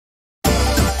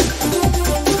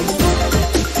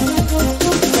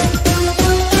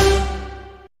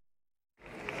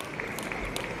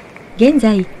現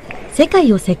在、世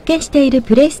界を席巻している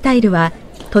プレイスタイルは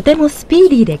とてもスピー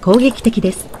ディーで攻撃的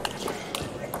です。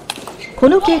こ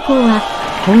の傾向は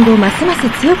今後ますます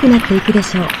強くなっていくで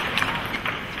しょう。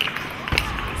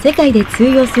世界で通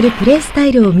用するプレイスタ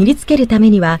イルを身につけるため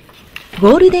には、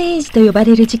ゴールデンエイジと呼ば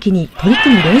れる時期に取り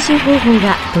組む練習方法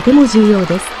がとても重要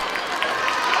です。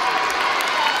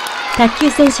卓球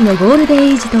選手のゴールデン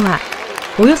エイジとは、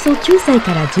およそ9歳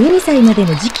から12歳まで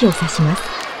の時期を指しま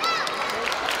す。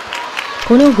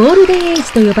このゴールデンエイジ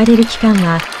と呼ばれる期間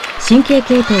は、神経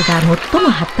系統が最も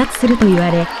発達すると言わ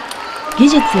れ、技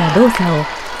術や動作を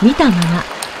見たまま、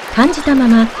感じたま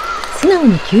ま、素直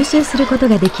に吸収すること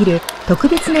ができる特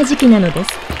別な時期なので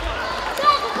す。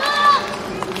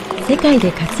世界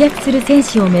で活躍する選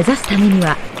手を目指すために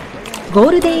は、ゴ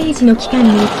ールデンエイジの期間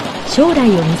に将来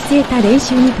を見据えた練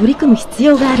習に取り組む必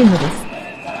要があるのです。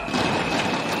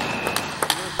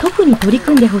特に取り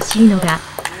組んでほしいのが、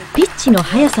ピッチの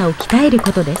速さを鍛える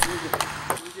ことです。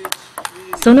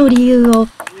その理由を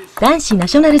男子ナ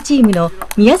ショナルチームの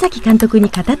宮崎監督に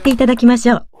語っていただきまし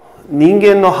ょう。人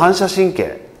間の反射神経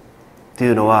ってい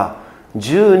うのは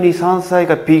12、13歳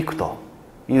がピークと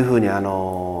いうふうに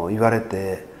言われ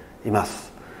ていま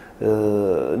す。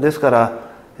ですから、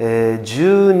12、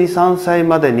13歳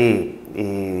までに、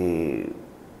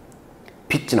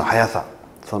ピッチの速さ、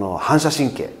その反射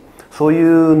神経、そうい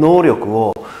う能力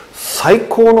を最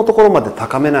高のところまで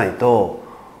高めないと、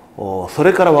そ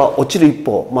れからは落ちる一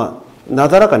方、な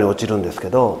だらかに落ちるんですけ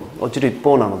ど、落ちる一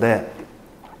方なので、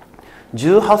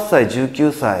18歳、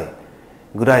19歳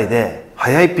ぐらいで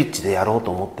速いピッチでやろう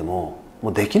と思っても、も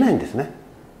うできないんですね。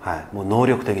はい、もう能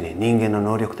力的に、人間の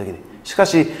能力的に。しか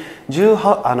し、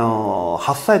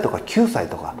8歳とか9歳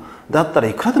とかだったら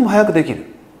いくらでも速くできる。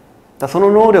そ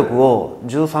の能力を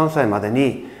13歳まで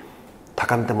に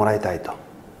高めてもらいたいと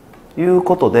いう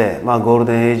ことで、ゴール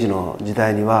デンエイジの時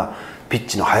代にはピッ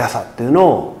チの速さっていうの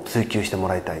を追求しても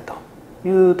らいたいと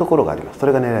いうところがあります。そ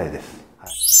れが狙いです。はい、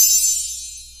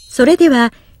それで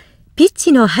はピッ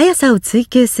チの速さを追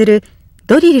求する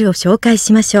ドリルを紹介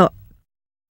しましょう。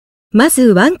ま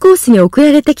ずワンコースに送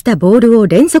られてきたボールを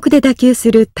連続で打球す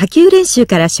る打球練習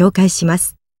から紹介しま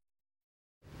す。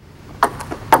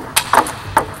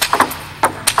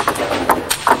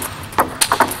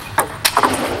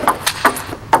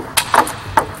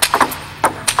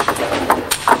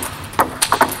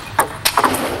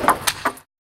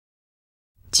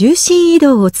重心移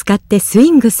動を使ってスイ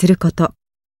ングすること。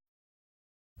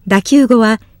打球後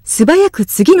は素早く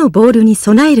次のボールに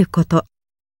備えること。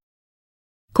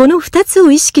この2つ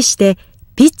を意識して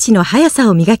ピッチの速さ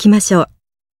を磨きましょう。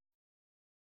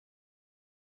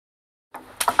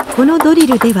このドリ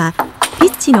ルではピ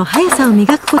ッチの速さを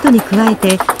磨くことに加え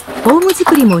てフォーム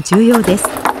作りも重要です。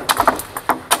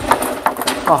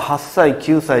8歳、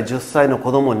9歳、10歳の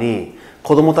子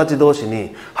供たち同士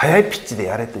に速いピッチで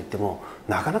やれと言っても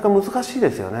なかなか難しいで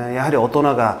すよね。やはり大人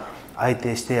が相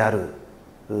手してやる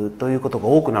ということが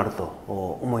多くなると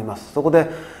思います。そこで、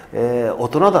大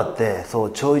人だってそ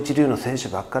う超一流の選手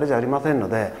ばっかりじゃありませんの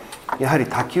で、やはり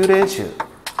卓球練習、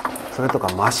それとか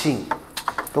マシン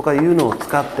とかいうのを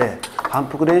使って反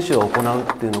復練習を行う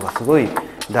っていうのがすごい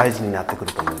大事になってく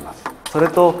ると思います。それ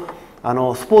と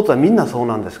スポーツはみんなそう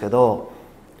なんですけど、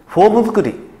フォーム作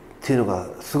りっていうのが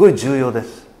すごい重要で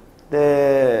す。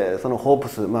でそのホープ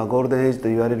ス、ゴールデンエイジと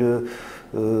言われる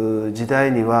時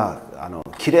代には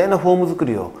綺麗なフォーム作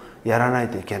りをやらない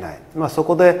といけない。そ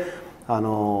こでラ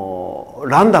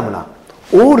ンダムな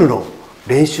オールの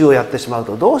練習をやってしまう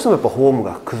とどうしてもやっぱフォーム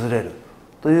が崩れる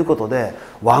ということで、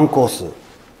1コース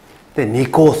で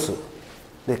2コース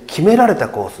で決められた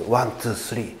コース、1、2、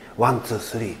3、1、2、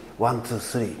3、1、2、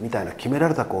3みたいな決めら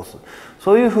れたコース、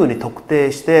そういうふうに特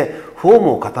定してフォー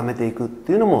ムを固めていくっ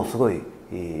ていうのもすごい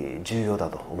重要だ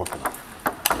と思ってます。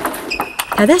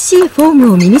正しいフォー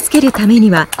ムを身につけるため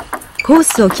にはコー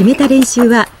スを決めた練習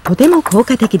はとても効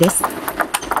果的です。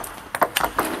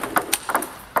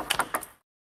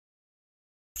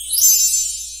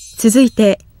続い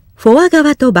てフォア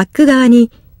側とバック側に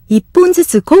1本ず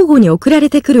つ交互に送られ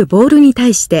てくるボールに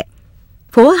対して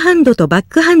フォアハンドとバッ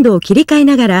クハンドを切り替え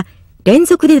ながら連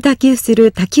続で打球す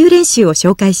る打球練習を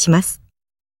紹介します。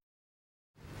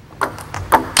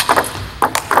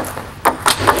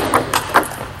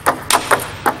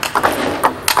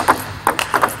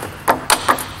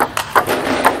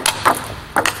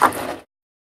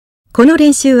この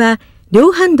練習は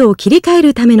両ハンドを切り替え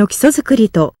るための基礎作り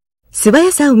と素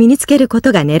早さを身につけるこ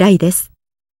とが狙いです。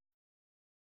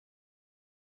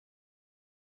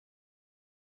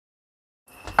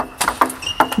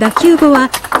打球後は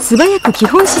素早く基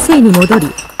本姿勢に戻り、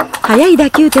速い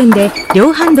打球点で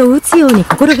両ハンドを打つように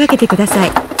心がけてくださ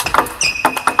い。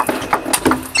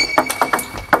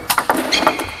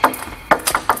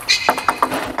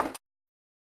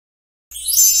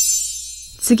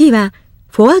次は、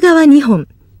フォア側2本、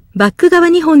バック側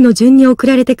2本の順に送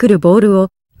られてくるボールを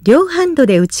両ハンド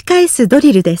で打ち返すド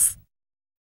リルです。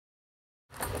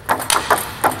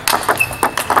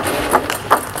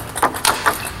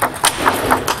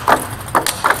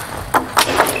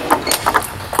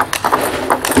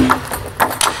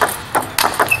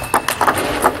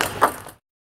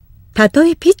たと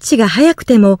えピッチが速く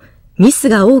ても、ミス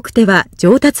が多くては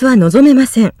上達は望めま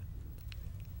せん。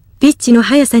ピッチの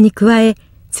速さに加え、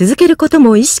続けること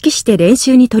も意識して練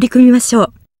習に取り組みましょ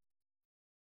う。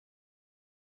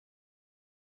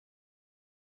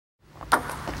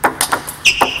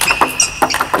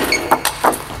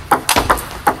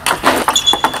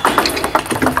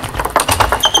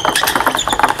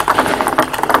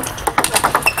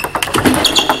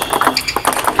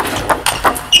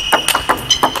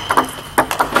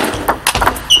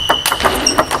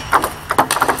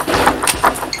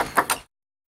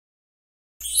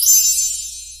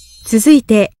続い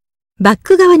て、バッ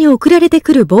ク側に送られて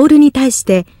くるボールに対し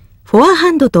て、フォア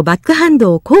ハンドとバックハン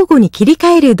ドを交互に切り替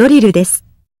えるドリルです。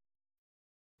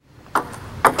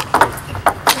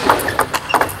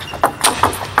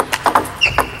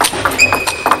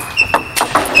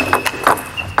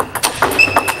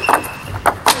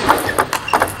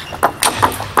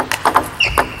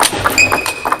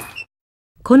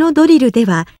このドリルで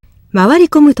は、回り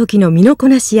込む時の身のこ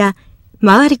なしや、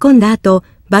回り込んだ後、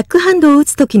バックハンドを打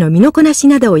つ時の身のこなし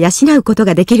などを養うこと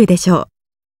ができるでしょう。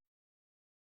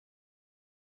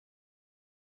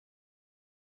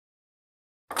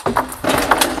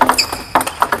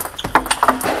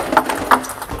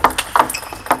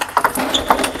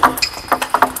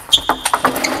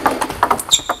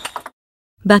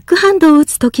バックハンドを打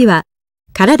つときは、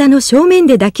体の正面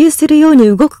で打球するように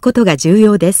動くことが重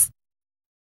要です。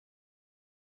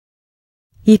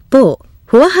一方、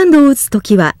フォアハンドを打つと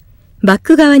きは、バッ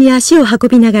ク側に足を運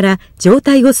びながら上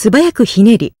体を素早くひ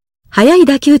ねり、速い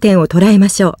打球点を捉えま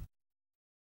しょう。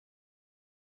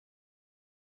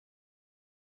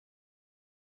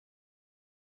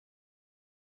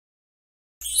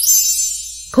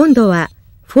今度は、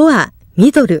フォア、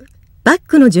ミドル、バッ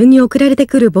クの順に送られて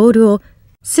くるボールを、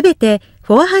すべて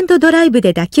フォアハンドドライブ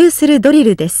で打球するドリ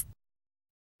ルです。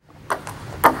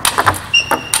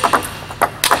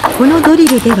このドリ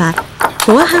ルでは、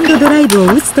フォアハンドドライブ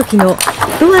を打つときのフ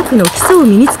ットワークの基礎を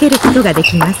身につけることがで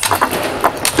きます。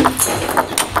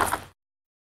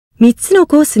3つの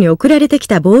コースに送られてき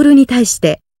たボールに対し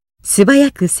て、素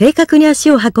早く正確に足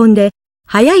を運んで、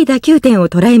速い打球点を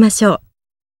捉えましょう。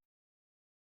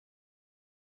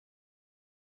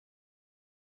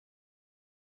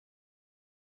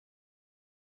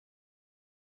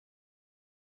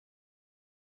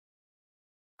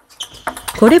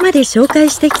これまで紹介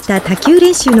してきた卓球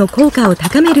練習の効果を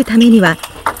高めるためには、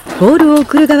ボールを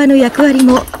送る側の役割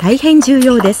も大変重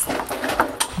要です。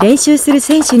練習する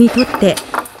選手にとって、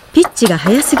ピッチが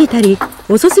速すぎたり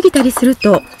遅すぎたりする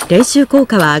と練習効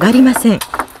果は上がりません。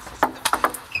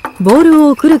ボールを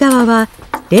送る側は、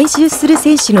練習する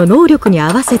選手の能力に合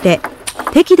わせて、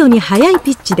適度に速い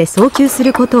ピッチで送球す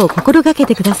ることを心がけ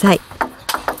てください。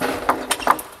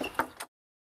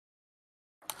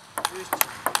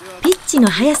ピッチの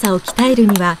速さを鍛える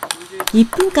には、1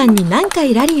分間に何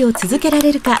回ラリーを続けら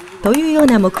れるかというよう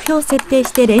な目標を設定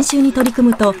して練習に取り組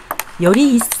むと、よ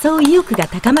り一層意欲が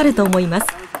高まると思います。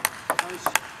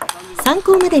参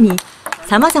考までに、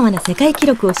様々な世界記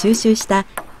録を収集した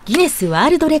ギネスワー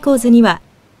ルドレコーズには、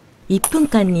1分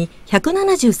間に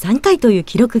173回という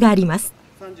記録があります。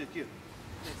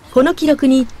この記録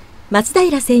に松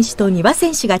平選手と丹羽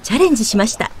選手がチャレンジしま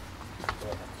した。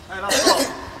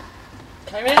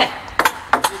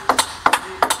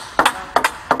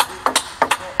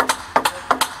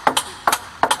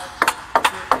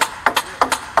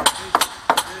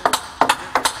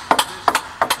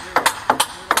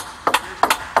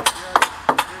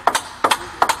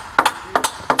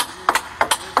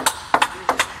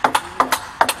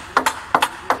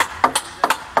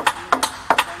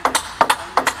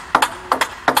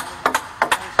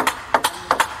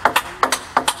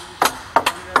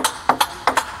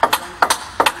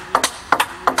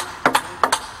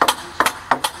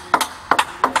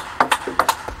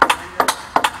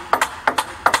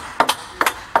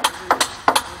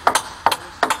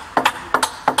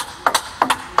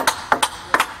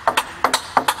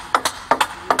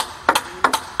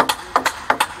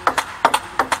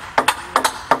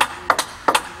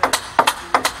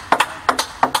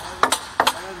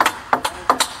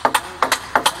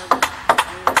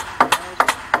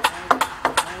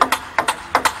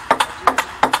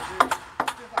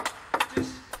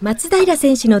松平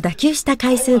選手の打球した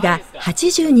回数が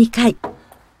82回。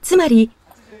つまり、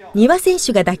丹羽選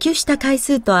手が打球した回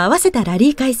数と合わせたラ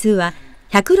リー回数は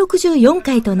164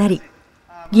回となり、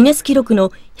ギネス記録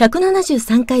の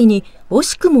173回に惜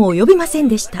しくも及びません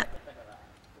でした。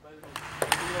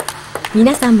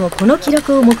皆さんもこの記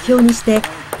録を目標にして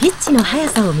ピッチの速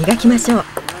さを磨きましょう。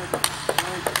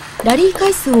ラリー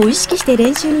回数を意識して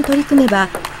練習に取り組めば、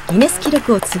ギネス記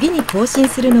録を次に更新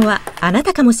するのはあな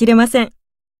たかもしれません。